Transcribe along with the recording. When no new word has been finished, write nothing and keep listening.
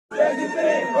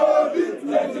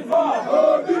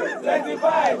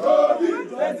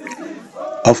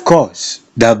Of course,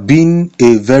 there have been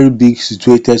a very big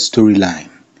situated storyline,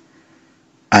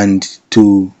 and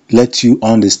to let you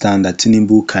understand that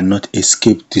Tinubu cannot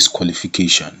escape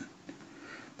disqualification,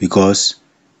 because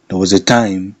there was a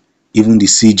time even the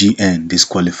CGN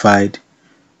disqualified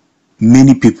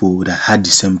many people that had the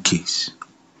same case.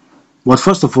 But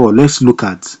first of all, let's look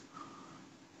at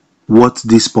what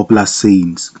this popular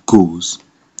sayings goes,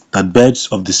 that birds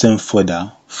of the same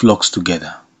feather flocks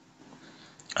together.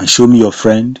 And show me your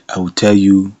friend, I will tell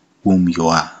you whom you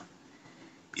are.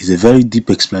 It's a very deep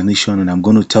explanation, and I'm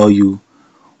going to tell you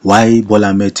why Bola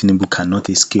Ahmed Tinubu cannot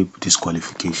escape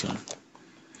disqualification.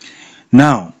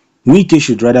 Now, Wike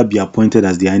should rather be appointed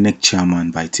as the INEC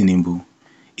chairman by Tinubu.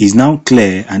 It is now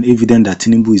clear and evident that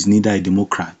Tinubu is neither a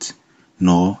Democrat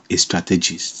nor a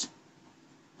strategist.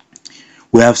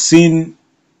 We have seen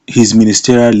his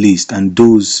ministerial list, and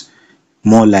those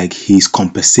more like he's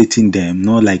compensating them,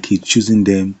 not like he's choosing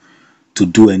them to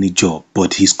do any job,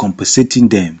 but he's compensating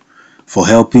them for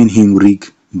helping him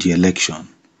rig the election.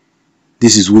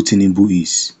 This is what Tinubu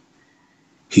is.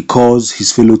 He calls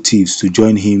his fellow thieves to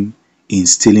join him in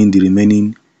stealing the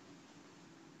remaining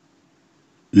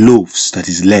loaves that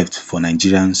is left for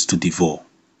Nigerians to devour.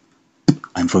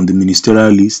 And from the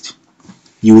ministerial list,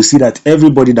 you will see that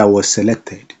everybody that was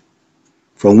selected,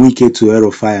 from Wike to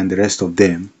Erofai and the rest of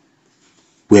them,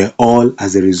 were all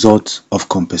as a result of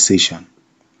compensation.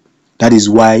 That is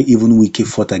why even Wike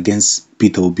fought against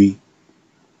Peter Obi,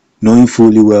 knowing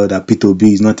fully well that Peter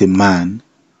Obi is not a man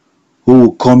who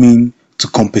will come in to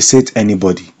compensate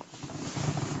anybody.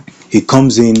 He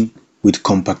comes in with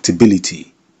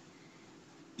compatibility.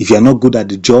 If you are not good at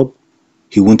the job,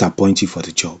 he won't appoint you for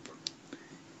the job.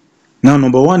 Now,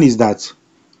 number one is that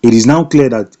it is now clear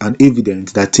that and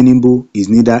evident that Tinubu is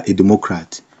neither a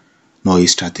Democrat nor a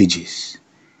strategist.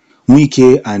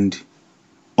 Wike and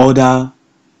other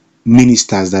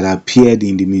ministers that appeared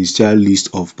in the ministerial list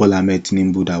of Bola Ahmed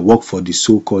Tinubu that work for the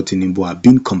so-called Tinubu are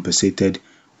being compensated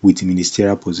with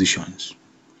ministerial positions.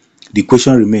 The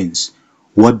question remains,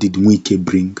 what did Wike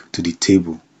bring to the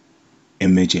table?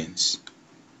 Emergence.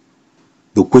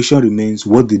 The question remains,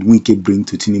 what did Wike bring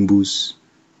to Tinubu's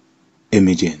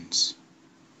emergence?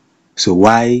 So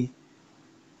why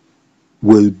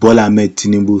will Bola Ahmed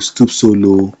Tinubu stoop so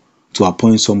low to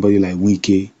appoint somebody like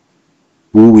Wike,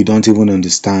 who we don't even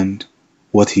understand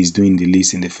what he's doing in the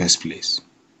list in the first place?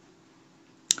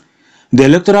 The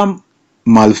electoral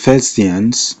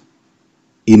malfeasance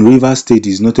in Rivers State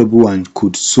is notable and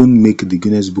could soon make the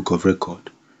Guinness Book of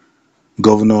Record.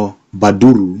 Governor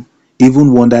Baduru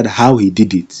even wondered how he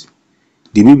did it.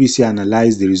 The BBC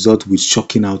analyzed the result with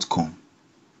shocking outcome.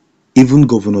 Even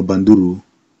Governor Baduru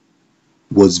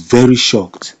was very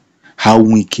shocked how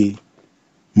Wike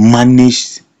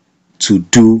managed to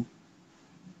do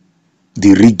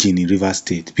the rigging in Rivers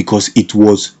State, because it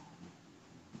was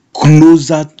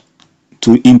closer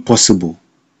to impossible,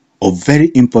 or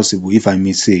very impossible, if I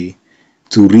may say,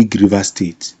 to rig Rivers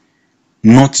State,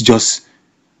 not just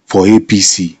for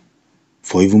APC,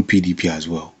 for even PDP as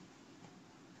well.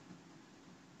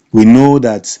 We know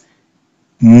that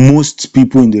most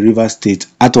people in the Rivers State,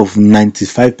 out of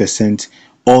 95%,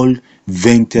 all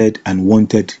vented and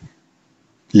wanted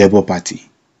Labour Party.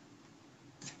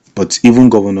 But even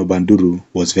Governor Banduru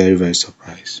was very, very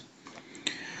surprised.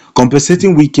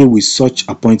 Compensating Wike with such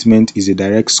appointment is a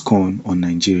direct scorn on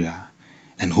Nigeria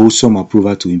and wholesome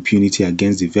approval to impunity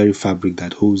against the very fabric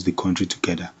that holds the country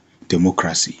together,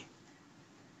 democracy.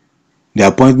 The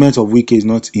appointment of Wike is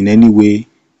not in any way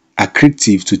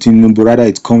accretive to Tinubu, rather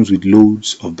it comes with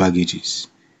loads of baggages.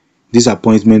 This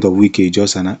appointment of Wike is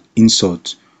just an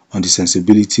insult on the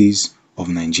sensibilities of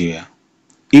Nigeria.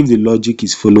 If the logic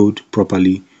is followed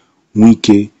properly,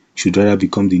 Wike should rather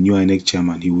become the new INEC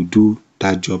chairman. He will do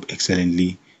that job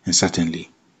excellently and certainly.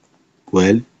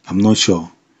 Well, I'm not sure,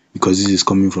 because this is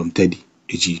coming from Teddy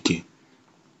Ejike.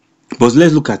 But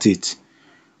let's look at it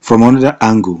from another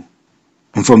angle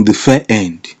and from the fair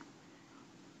end.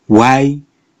 Why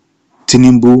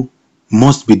Tinubu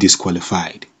must be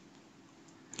disqualified.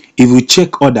 If we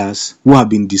check others who have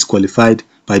been disqualified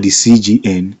by the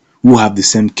CGN who have the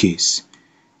same case,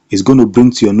 it's going to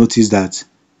bring to your notice that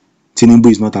Tinubu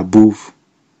is not above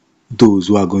those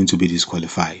who are going to be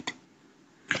disqualified.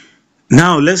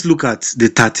 Now let's look at the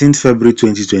 13th February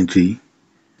 2020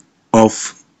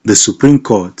 of the Supreme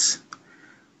Court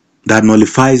that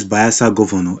nullifies Bayelsa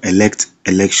governor-elect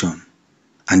election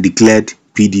and declared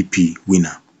PDP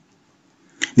winner.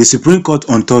 The Supreme Court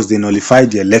on Thursday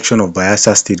nullified the election of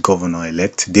Bayelsa State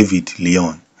Governor-elect David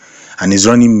Leon and his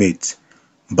running mate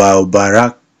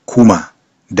Baobara Kuma,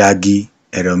 Dagi,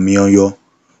 Eremioyo,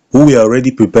 who were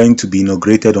already preparing to be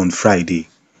inaugurated on Friday.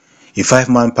 A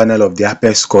 5-man panel of the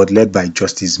Apex Court led by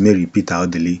Justice Mary Peter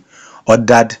Odili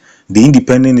ordered the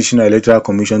Independent National Electoral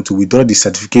Commission to withdraw the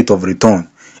certificate of return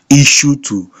issued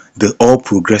to the All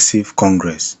Progressive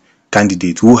Congress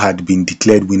candidate who had been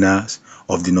declared winners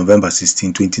of the November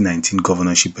 16, 2019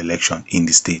 governorship election in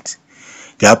the state.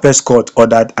 The Apex Court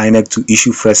ordered INEC to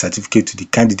issue fresh certificate to the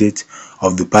candidate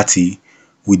of the party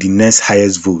with the next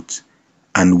highest vote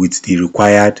and with the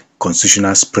required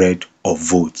constitutional spread of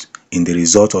votes in the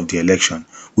result of the election,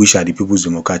 which are the People's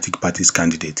Democratic Party's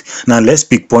candidate. Now, let's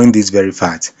pinpoint this very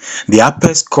fact. The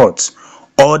Apex Court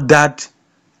ordered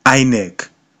INEC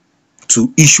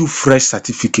to issue fresh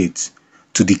certificates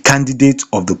to the candidate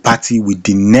of the party with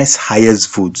the next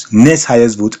highest vote,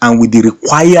 and with the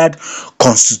required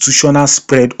constitutional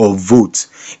spread of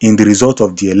votes in the result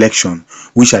of the election,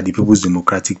 which are the People's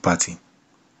Democratic Party.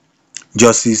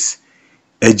 Justice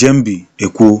Ejembi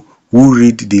Ekwo, who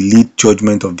read the lead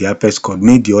judgment of the Apex Court,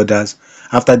 made the orders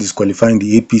after disqualifying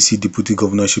the APC deputy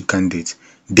governorship candidate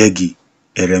Degi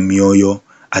Eremioyo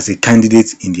as a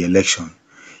candidate in the election.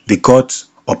 The court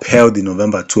upheld the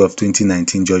November 12,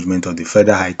 2019 judgment of the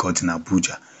Federal High Court in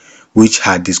Abuja, which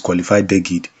had disqualified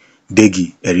Degi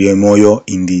Eremioyo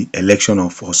in the election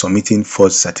for submitting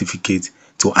false certificate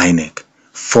to INEC.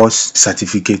 False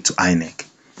certificate to INEC.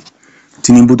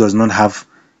 Tinubu does not have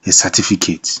a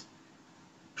certificate.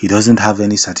 He doesn't have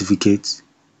any certificate.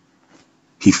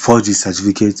 He forged his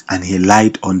certificate and he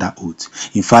lied under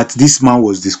oath. In fact, this man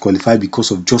was disqualified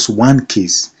because of just one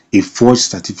case, a forged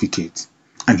certificate,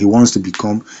 and he wants to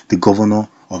become the governor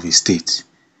of a state.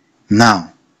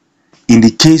 Now, in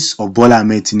the case of Bola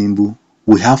Ahmed Tinubu,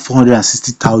 we have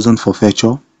 460,000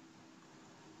 forfeiture.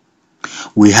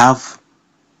 We have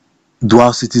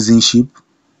dual citizenship.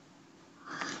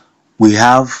 We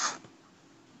have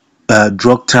a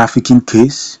drug trafficking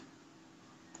case.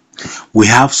 We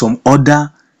have some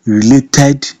other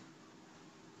related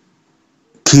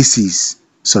cases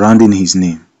surrounding his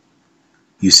name.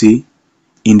 You see,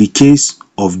 in the case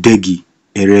of Degi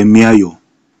Eremioyo,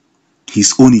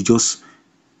 his own is just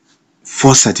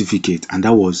false certificate, and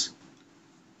that was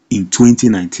in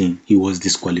 2019. He was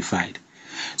disqualified.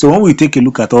 So when we take a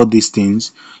look at all these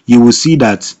things, you will see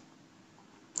that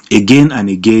again and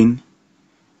again,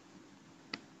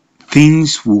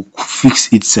 things will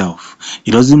fix itself.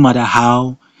 It doesn't matter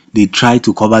how they try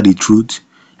to cover the truth.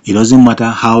 It doesn't matter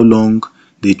how long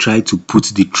they try to put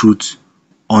the truth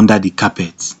under the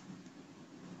carpet.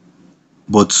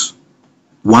 But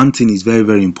one thing is very,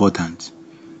 very important,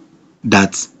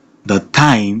 that the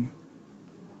time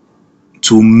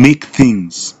to make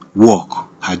things work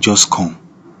has just come.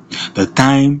 The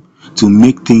time to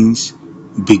make things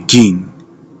begin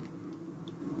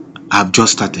have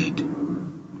just started.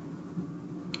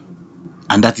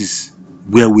 And that is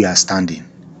where we are standing.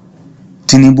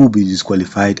 Tinubu will be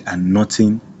disqualified and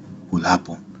nothing will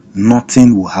happen.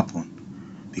 Nothing will happen.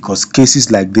 Because cases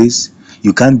like this,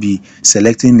 you can't be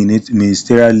selecting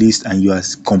ministerial list and you are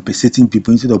compensating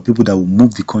people instead of people that will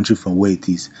move the country from where it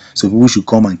is. So people should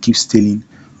come and keep stealing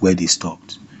where they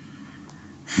stopped.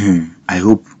 I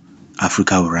hope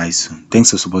Africa will rise soon.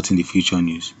 Thanks for supporting the Future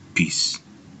News. Peace.